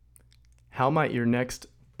How might your next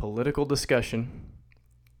political discussion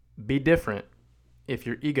be different if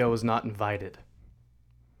your ego is not invited?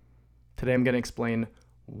 Today I'm going to explain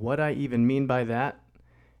what I even mean by that,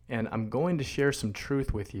 and I'm going to share some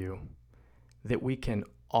truth with you that we can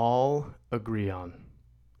all agree on.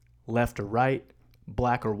 Left or right,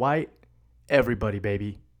 black or white, everybody,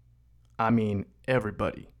 baby. I mean,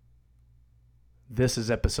 everybody. This is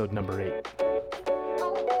episode number 8.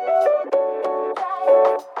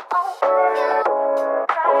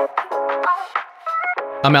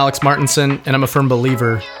 I'm Alex Martinson, and I'm a firm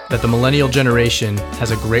believer that the millennial generation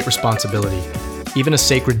has a great responsibility, even a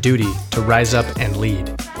sacred duty, to rise up and lead.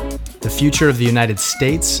 The future of the United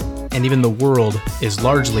States and even the world is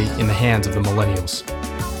largely in the hands of the millennials.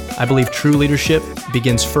 I believe true leadership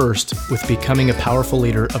begins first with becoming a powerful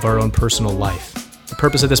leader of our own personal life. The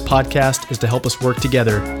purpose of this podcast is to help us work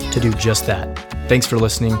together to do just that. Thanks for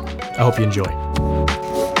listening. I hope you enjoy.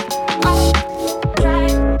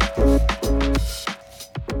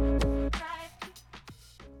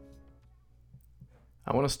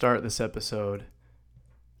 I want to start this episode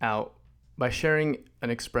out by sharing an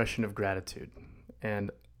expression of gratitude.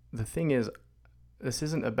 And the thing is, this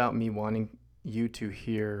isn't about me wanting you to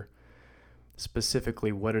hear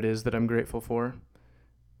specifically what it is that I'm grateful for.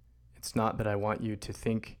 It's not that I want you to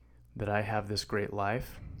think that I have this great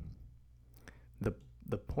life.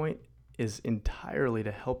 The point is entirely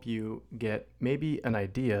to help you get maybe an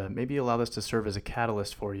idea, maybe allow this to serve as a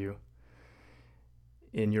catalyst for you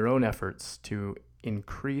in your own efforts to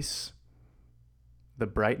increase the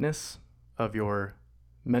brightness of your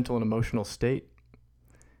mental and emotional state.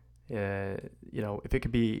 If it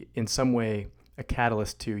could be in some way a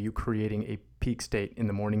catalyst to you creating a peak state in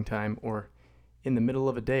the morning time or in the middle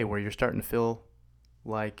of a day where you're starting to feel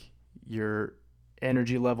like your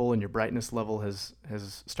energy level and your brightness level has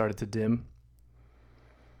started to dim.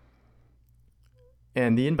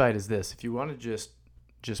 And the invite is this: if you want to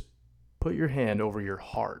just put your hand over your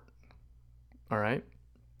heart, all right?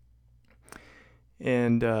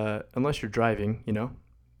 And unless you're driving,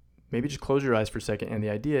 maybe just close your eyes for a second. And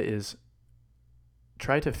the idea is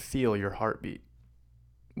try to feel your heartbeat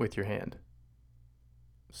with your hand.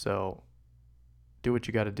 So do what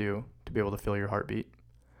you got to do to be able to feel your heartbeat.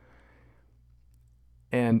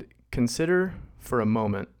 And consider for a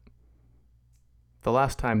moment the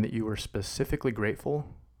last time that you were specifically grateful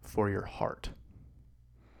for your heart.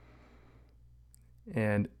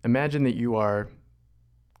 And imagine that you are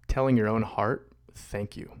telling your own heart,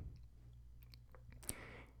 thank you.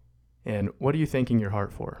 And what are you thanking your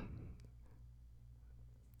heart for?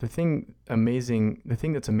 The thing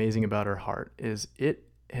that's amazing about our heart is it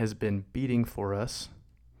has been beating for us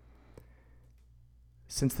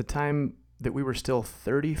since the time that we were still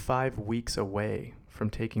 35 weeks away from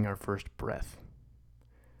taking our first breath.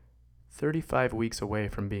 35 weeks away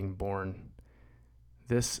from being born.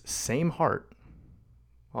 This same heart,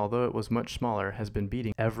 although it was much smaller, has been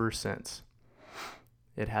beating ever since.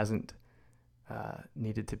 It hasn't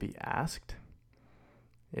needed to be asked.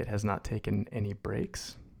 It has not taken any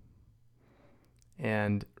breaks.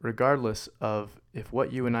 And regardless of if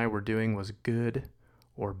what you and I were doing was good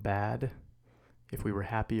or bad, if we were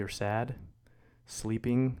happy or sad,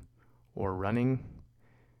 sleeping or running,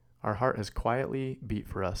 our heart has quietly beat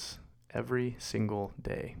for us every single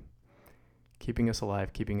day, keeping us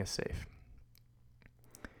alive, keeping us safe.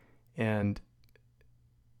 And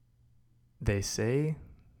they say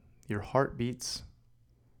your heart beats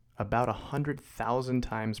about 100,000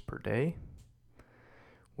 times per day,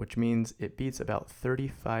 which means it beats about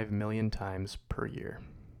 35 million times per year.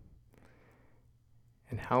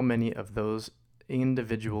 And how many of those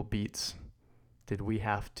individual beats did we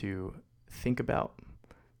have to think about?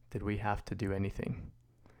 Did we have to do anything?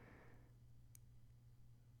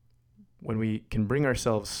 When we can bring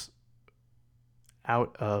ourselves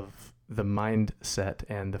out of the mindset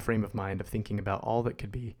and the frame of mind of thinking about all that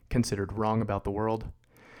could be considered wrong about the world,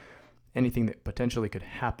 anything that potentially could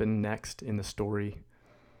happen next in the story,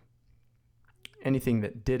 anything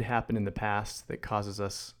that did happen in the past that causes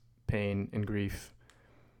us pain and grief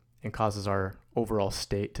and causes our overall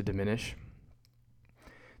state to diminish.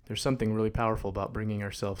 There's something really powerful about bringing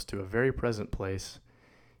ourselves to a very present place,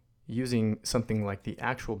 using something like the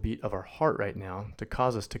actual beat of our heart right now to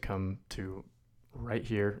cause us to come to right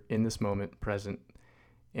here in this moment, present,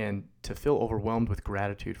 and to feel overwhelmed with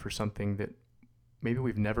gratitude for something that maybe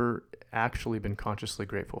we've never actually been consciously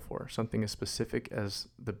grateful for, something as specific as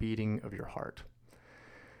the beating of your heart.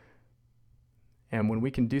 And when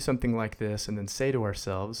we can do something like this and then say to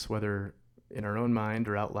ourselves, whether in our own mind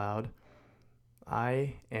or out loud,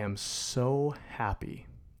 I am so happy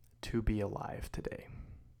to be alive today.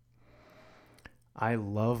 I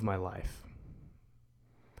love my life.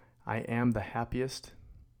 I am the happiest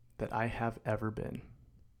that I have ever been.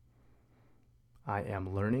 I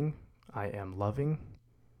am learning, I am loving,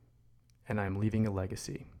 and I'm leaving a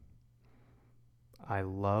legacy. I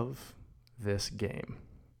love this game.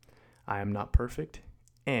 I am not perfect,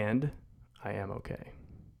 and I am okay.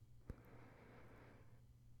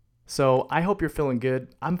 So I hope you're feeling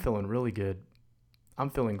good. I'm feeling really good.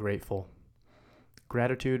 I'm feeling grateful.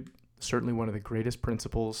 Gratitude, certainly one of the greatest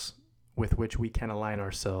principles with which we can align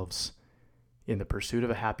ourselves in the pursuit of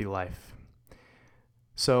a happy life.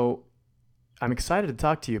 So I'm excited to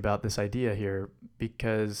talk to you about this idea here,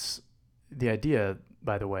 because the idea,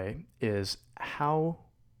 by the way, is how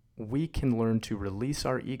we can learn to release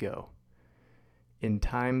our ego in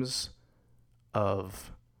times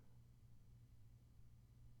of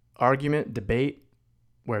argument, debate,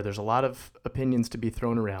 where there's a lot of opinions to be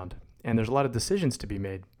thrown around and there's a lot of decisions to be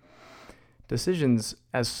made. Decisions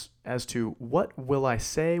as to what will I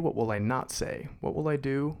say, what will I not say, what will I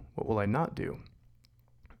do, what will I not do.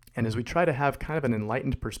 And as we try to have kind of an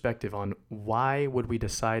enlightened perspective on why would we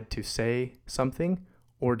decide to say something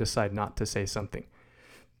or decide not to say something.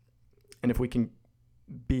 And if we can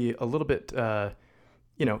be a little bit,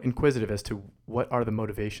 inquisitive as to what are the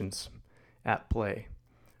motivations at play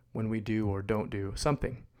when we do or don't do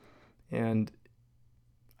something. And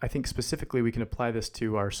I think specifically we can apply this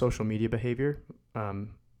to our social media behavior.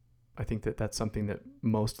 I think that that's something that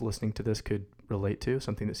most listening to this could relate to,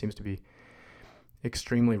 something that seems to be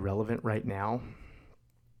extremely relevant right now.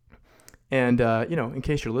 And, in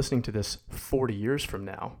case you're listening to this 40 years from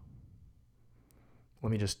now,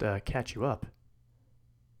 let me just catch you up.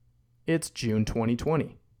 It's June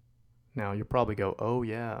 2020. Now, you'll probably go, oh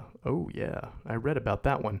yeah, I read about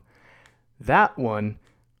that one. That one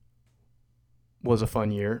was a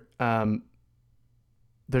fun year.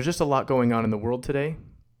 There's just a lot going on in the world today.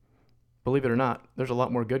 Believe it or not, there's a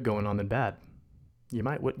lot more good going on than bad. You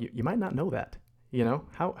might not know that.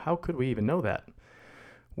 How could we even know that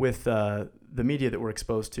with the media that we're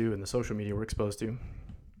exposed to and the social media we're exposed to?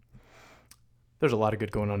 There's a lot of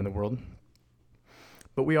good going on in the world,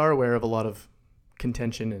 but we are aware of a lot of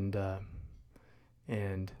contention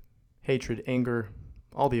and hatred, anger,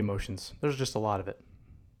 all the emotions. There's just a lot of it.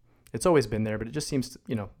 It's always been there, but it just seems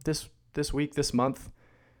to, this week, this month,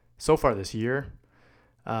 so far this year,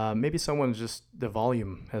 maybe the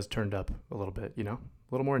volume has turned up a little bit, a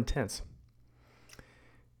little more intense.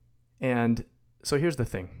 And so here's the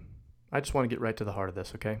thing. I just want to get right to the heart of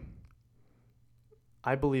this, okay?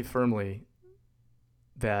 I believe firmly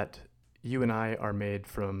that you and I are made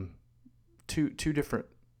from two different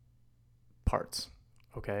parts,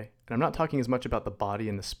 okay? And I'm not talking as much about the body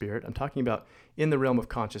and the spirit. I'm talking about in the realm of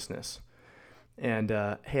consciousness. And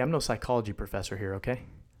hey, I'm no psychology professor here, okay?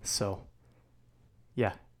 So,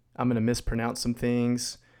 yeah, I'm going to mispronounce some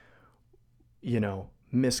things,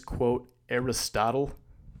 misquote Aristotle.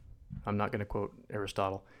 I'm not going to quote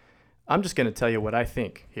Aristotle. I'm just going to tell you what I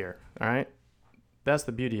think here, all right? That's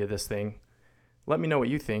the beauty of this thing. Let me know what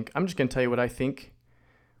you think. I'm just going to tell you what I think,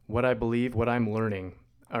 what I believe, what I'm learning,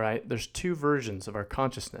 all right? There's two versions of our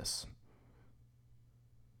consciousness.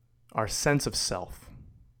 Our sense of self,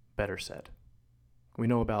 better said. We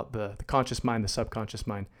know about the conscious mind, the subconscious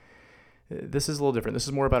mind. This is a little different. This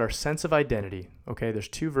is more about our sense of identity, okay? There's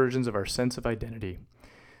two versions of our sense of identity.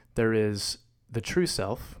 There is the true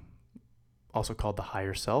self, also called the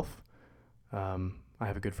higher self. I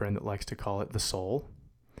have a good friend that likes to call it the soul.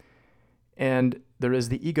 And there is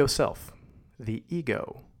the ego self, the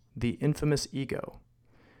ego, the infamous ego.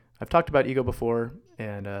 I've talked about ego before,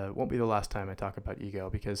 and it won't be the last time I talk about ego,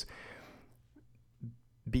 because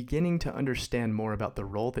beginning to understand more about the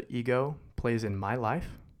role that ego plays in my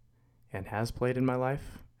life and has played in my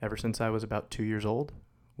life ever since I was about 2 years old,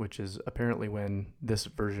 which is apparently when this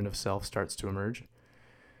version of self starts to emerge.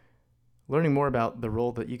 Learning more about the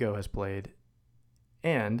role that ego has played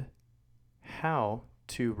and how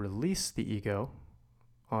to release the ego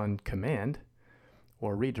on command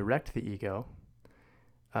or redirect the ego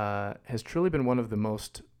has truly been one of the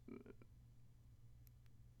most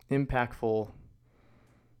impactful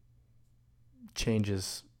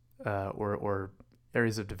changes or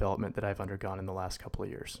areas of development that I've undergone in the last couple of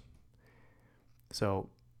years. So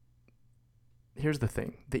here's the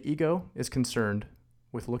thing. The ego is concerned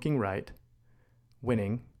with looking right,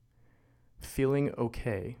 winning, feeling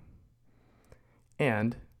okay,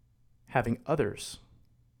 and having others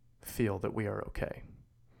feel that we are okay.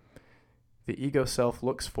 The ego self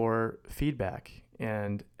looks for feedback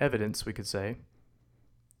and evidence, we could say,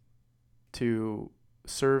 to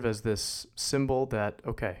serve as this symbol that,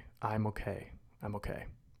 okay, I'm okay.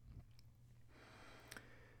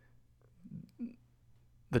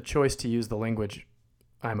 the choice to use the language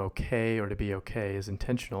 "I'm okay" or "to be okay" is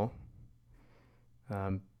intentional,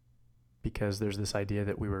 because there's this idea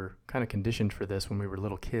that we were kind of conditioned for this when we were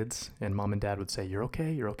little kids, and mom and dad would say, "You're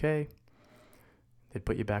okay, you're okay." They'd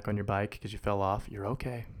put you back on your bike because you fell off. "You're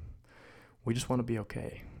okay. We just want to be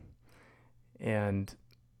okay." And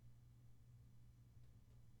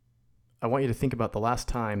I want you to think about the last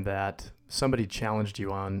time that somebody challenged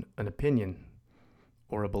you on an opinion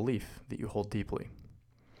or a belief that you hold deeply.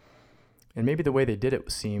 And maybe the way they did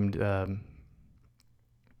it seemed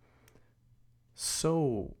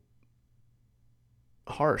so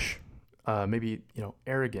harsh, maybe,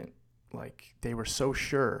 arrogant, like they were so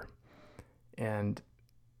sure. And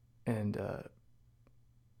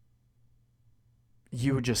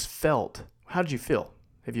you just felt, how did you feel?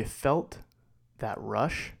 Have you felt that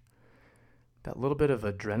rush? That little bit of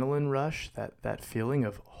adrenaline rush, that feeling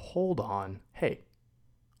of, hold on, hey,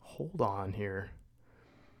 hold on here.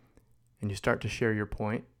 And you start to share your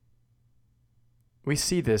point. We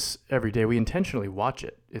see this every day. We intentionally watch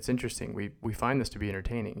it. It's interesting. We find this to be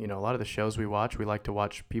entertaining. A lot of the shows we watch, we like to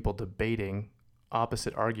watch people debating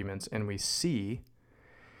opposite arguments, and we see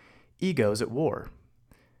egos at war.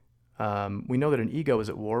 We know that an ego is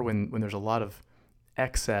at war when there's a lot of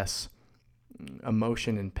excess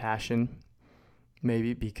emotion and passion,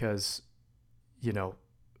 maybe because,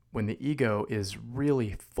 when the ego is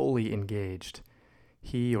really fully engaged,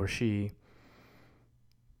 he or she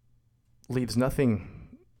holds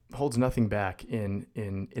nothing back in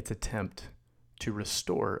its attempt to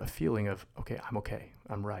restore a feeling of, okay,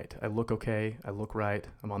 I'm right, I look okay, I look right,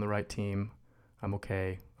 I'm on the right team, I'm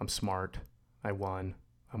okay, I'm smart, I won,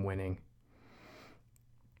 I'm winning.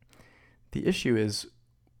 The issue is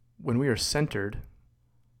when we are centered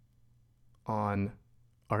on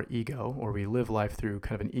our ego, or we live life through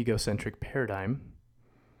kind of an egocentric paradigm,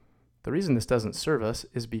 the reason this doesn't serve us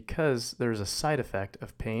is because there's a side effect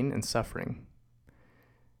of pain and suffering.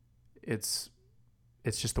 It's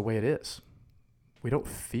just the way it is. We don't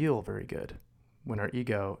feel very good when our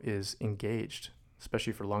ego is engaged,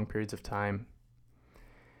 especially for long periods of time.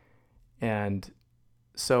 And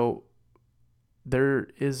so there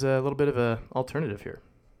is a little bit of an alternative here.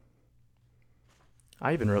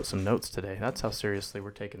 I even wrote some notes today. That's how seriously we're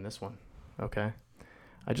taking this one. Okay.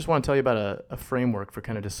 I just want to tell you about a framework for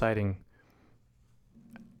kind of deciding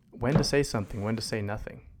when to say something, when to say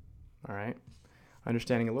nothing. All right.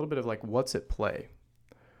 Understanding a little bit of like what's at play.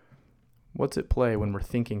 What's at play when we're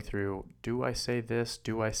thinking through, do I say this?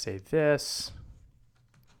 Do I say this?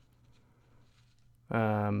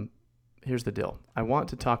 Here's the deal. I want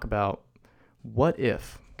to talk about what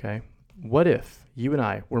if, okay? What if you and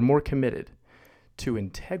I were more committed to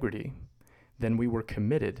integrity than we were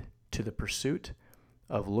committed to the pursuit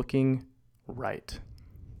of looking right?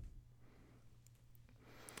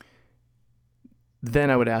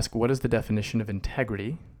 Then I would ask, what is the definition of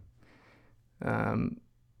integrity?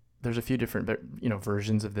 There's a few different,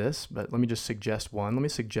 versions of this, but let me just suggest one. Let me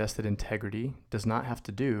suggest that integrity does not have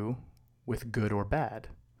to do with good or bad.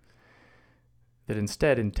 That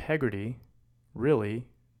instead, integrity really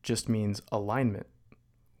just means alignment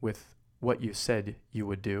with what you said you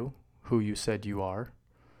would do, who you said you are,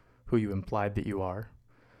 who you implied that you are.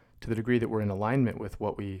 To the degree that we're in alignment with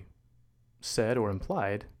what we said or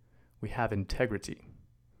implied, we have integrity.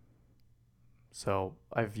 So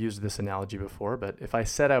I've used this analogy before, but if I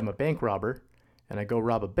said I'm a bank robber and I go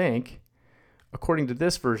rob a bank, according to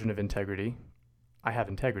this version of integrity, I have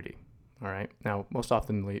integrity. All right. Now, most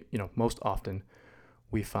often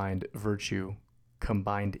we find virtue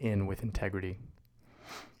combined in with integrity.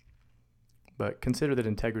 But consider that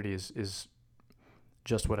integrity is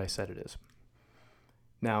just what I said it is.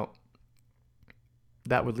 Now,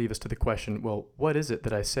 that would leave us to the question, well, what is it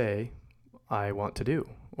that I say I want to do?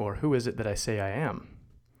 Or who is it that I say I am?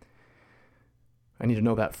 I need to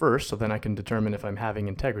know that first, so then I can determine if I'm having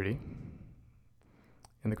integrity.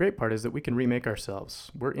 And the great part is that we can remake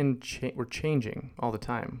ourselves. We're changing all the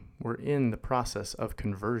time. We're in the process of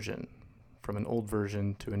conversion from an old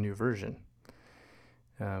version to a new version.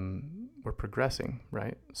 We're progressing,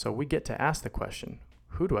 right? So we get to ask the question,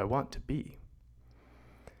 who do I want to be?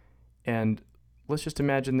 And let's just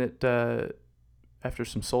imagine that after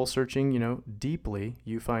some soul searching, deeply,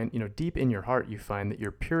 you find, deep in your heart, you find that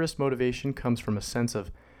your purest motivation comes from a sense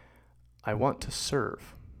of, I want to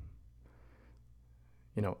serve.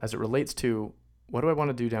 As it relates to what do I want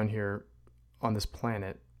to do down here on this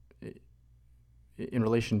planet in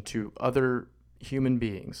relation to other human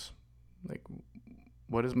beings? Like,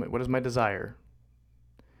 what is my desire?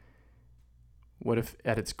 What if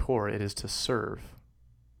at its core it is to serve?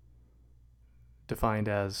 Defined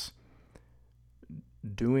as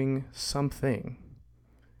doing something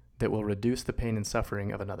that will reduce the pain and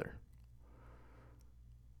suffering of another.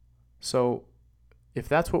 So if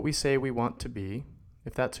that's what we say we want to be,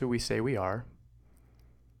 if that's who we say we are,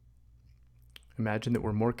 imagine that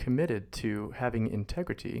we're more committed to having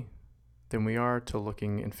integrity than we are to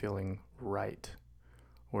looking and feeling right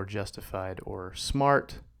or justified or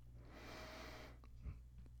smart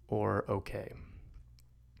or okay.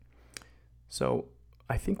 So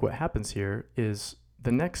I think what happens here is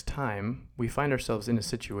the next time we find ourselves in a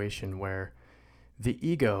situation where the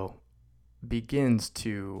ego begins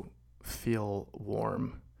to feel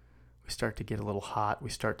warm, we start to get a little hot, we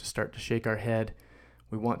start to shake our head,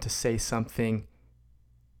 we want to say something,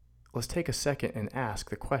 let's take a second and ask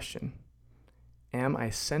the question, am I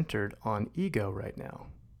centered on ego right now?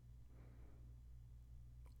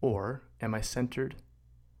 Or am I centered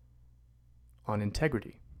on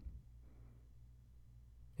integrity?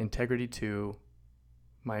 Integrity to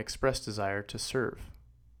my expressed desire to serve,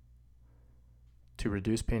 to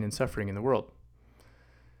reduce pain and suffering in the world.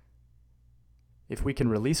 If we can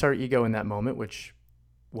release our ego in that moment, which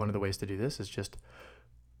one of the ways to do this is just,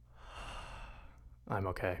 I'm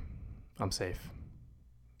okay, I'm safe,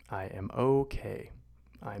 I am okay,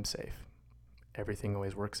 I'm safe, everything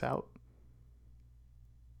always works out,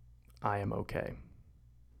 I am okay.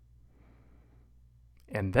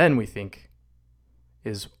 And then we think,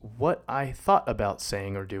 is what I thought about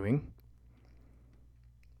saying or doing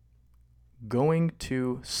going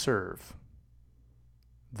to serve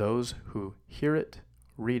those who hear it,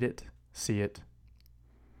 read it, see it?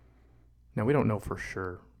 Now, we don't know for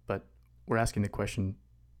sure, but we're asking the question,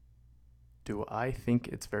 do I think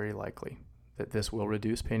it's very likely that this will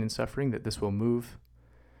reduce pain and suffering, that this will move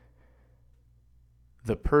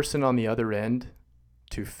the person on the other end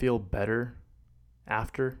to feel better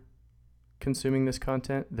after consuming this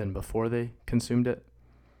content than before they consumed it?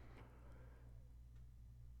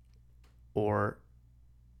 Or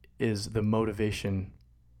is the motivation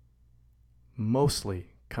mostly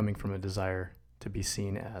coming from a desire to be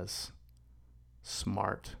seen as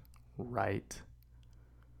smart, right,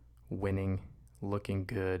 winning, looking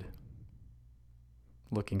good,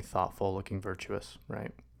 looking thoughtful, looking virtuous,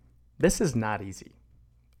 right? This is not easy.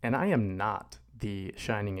 And I am not the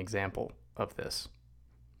shining example of this.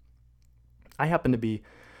 I happen to be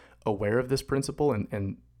aware of this principle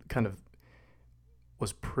and kind of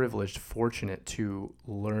was privileged, fortunate to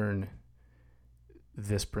learn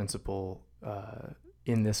this principle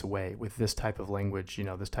in this way, with this type of language,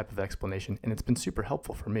 this type of explanation, and it's been super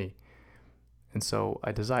helpful for me. And so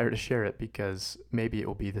I desire to share it because maybe it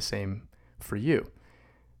will be the same for you.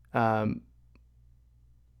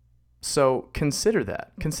 So consider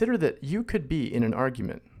that. Consider that you could be in an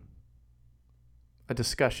argument, a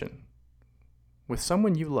discussion with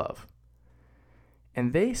someone you love,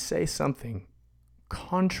 and they say something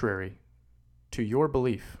contrary to your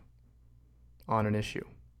belief on an issue.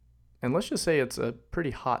 And let's just say it's a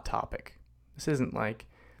pretty hot topic. This isn't like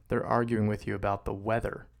they're arguing with you about the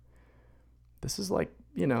weather. This is like,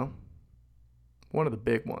 one of the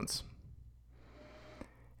big ones.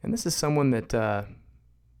 And this is someone that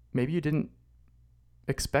maybe you didn't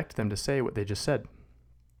expect them to say what they just said.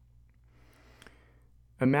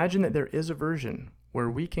 Imagine that there is a version where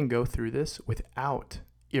we can go through this without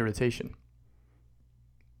irritation,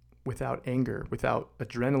 without anger, without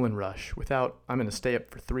adrenaline rush, without, I'm going to stay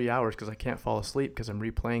up for 3 hours because I can't fall asleep because I'm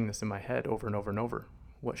replaying this in my head over and over and over.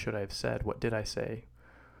 What should I have said? What did I say?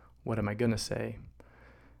 What am I going to say?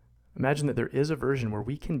 Imagine that there is a version where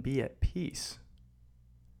we can be at peace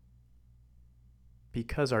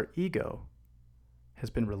because our ego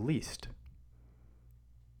has been released.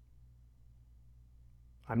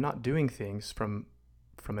 I'm not doing things from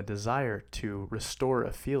a desire to restore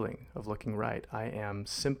a feeling of looking right. I am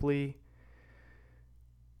simply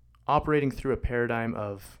operating through a paradigm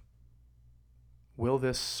of, will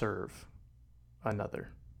this serve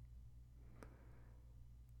another?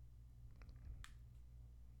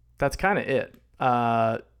 That's kind of it.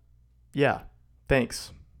 Yeah,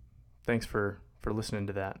 thanks. Thanks for listening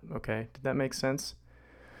to that, okay? Did that make sense?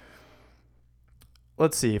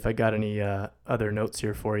 Let's see if I got any other notes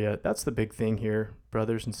here for you. That's the big thing here,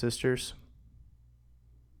 brothers and sisters.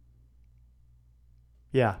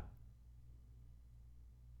 Yeah.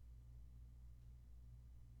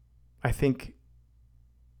 I think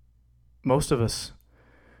most of us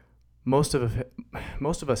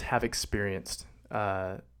have experienced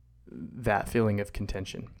that feeling of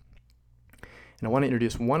contention. And I want to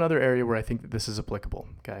introduce one other area where I think that this is applicable,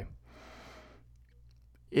 okay?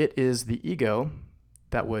 It is the ego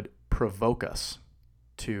that would provoke us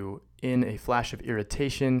to, in a flash of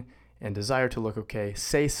irritation and desire to look okay,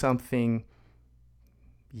 say something,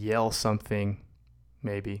 yell something,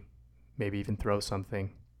 maybe even throw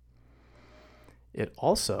something. It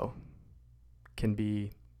also can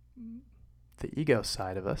be the ego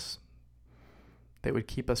side of us that would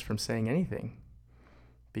keep us from saying anything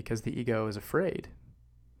because the ego is afraid.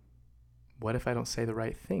 What if I don't say the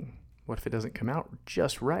right thing? What if it doesn't come out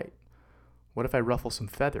just right? What if I ruffle some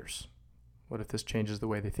feathers? What if this changes the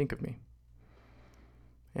way they think of me?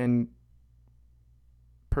 And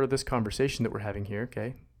per this conversation that we're having here,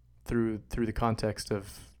 okay, through the context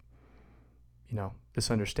of, this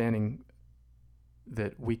understanding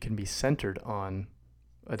that we can be centered on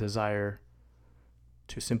a desire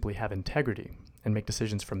to simply have integrity and make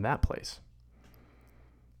decisions from that place,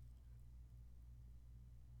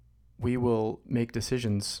 we will make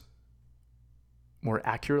decisions more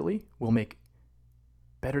accurately. We'll make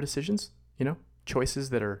better decisions, choices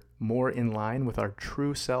that are more in line with our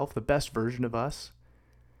true self, the best version of us,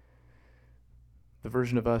 the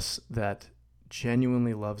version of us that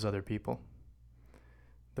genuinely loves other people,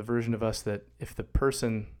 the version of us that if the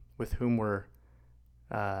person with whom we're,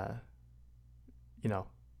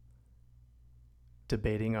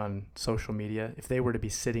 debating on social media, if they were to be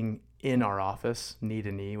sitting in our office, knee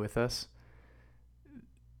to knee with us,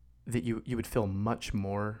 that you would feel much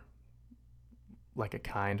more like a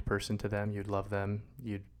kind person to them. You'd love them.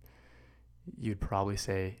 You'd probably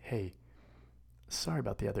say, "Hey, sorry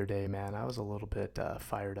about the other day, man. I was a little bit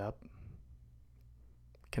fired up.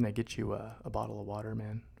 Can I get you a bottle of water,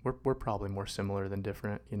 man?" We're probably more similar than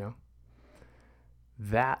different,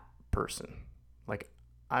 That person, like,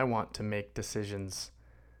 I want to make decisions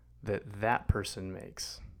that person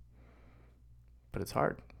makes. But it's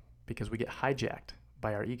hard because we get hijacked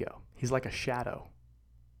by our ego. He's like a shadow.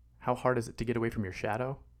 How hard is it to get away from your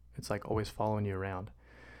shadow? It's like always following you around.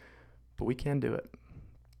 But we can do it.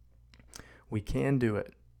 We can do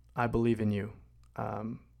it. I believe in you.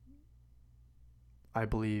 I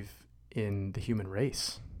believe in the human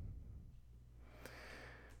race.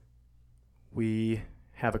 We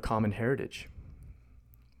have a common heritage.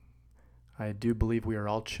 I do believe we are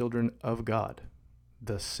all children of God,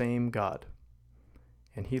 the same God,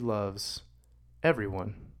 and He loves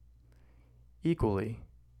everyone equally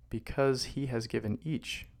because He has given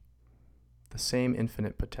each the same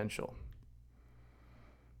infinite potential.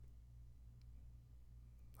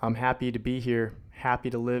 I'm happy to be here, happy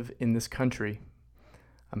to live in this country.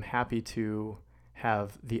 I'm happy to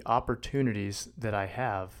have the opportunities that I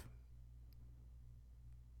have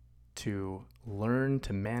to learn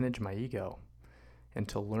to manage my ego and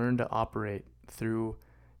to learn to operate through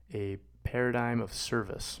a paradigm of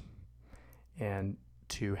service and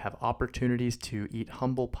to have opportunities to eat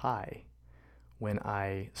humble pie when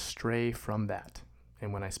I stray from that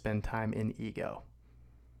and when I spend time in ego.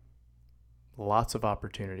 Lots of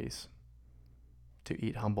opportunities to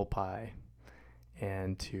eat humble pie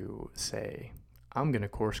and to say, I'm going to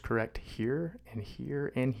course correct here and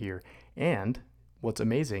here and here. And what's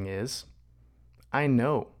amazing is I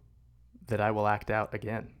know that I will act out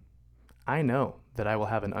again. I know that I will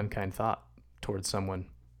have an unkind thought towards someone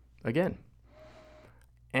again.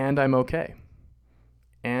 And I'm okay.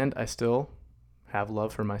 And I still have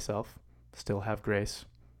love for myself, still have grace.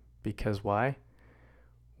 Because why?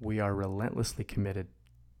 We are relentlessly committed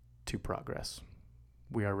to progress.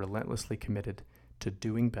 We are relentlessly committed to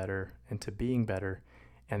doing better and to being better.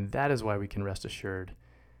 And that is why we can rest assured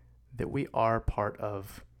that we are part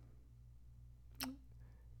of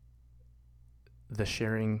the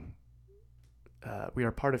sharing. We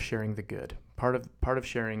are part of sharing the good, part of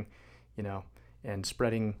sharing, and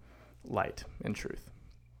spreading light and truth.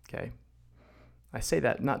 Okay. I say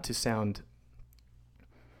that not to sound,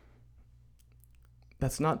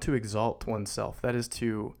 that's not to exalt oneself. That is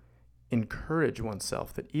to encourage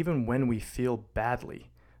oneself that even when we feel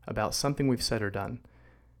badly about something we've said or done,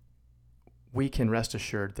 we can rest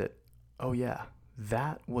assured that, oh yeah,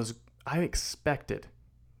 I expected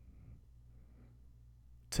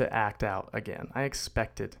to act out again. I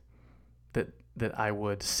expected that I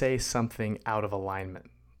would say something out of alignment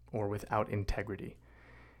or without integrity.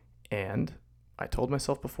 And I told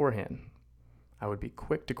myself beforehand, I would be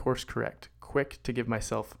quick to course correct, quick to give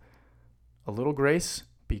myself a little grace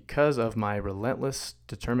because of my relentless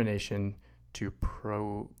determination to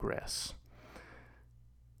progress.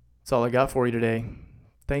 That's all I got for you today.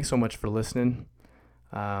 Thanks so much for listening.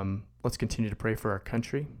 Let's continue to pray for our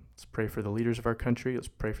country. Let's pray for the leaders of our country. Let's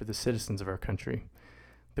pray for the citizens of our country,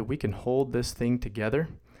 that we can hold this thing together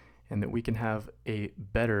and that we can have a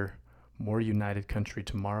better, more united country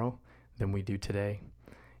tomorrow than we do today.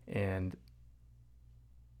 And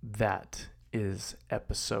that is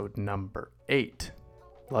episode number 8.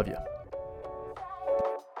 Love you.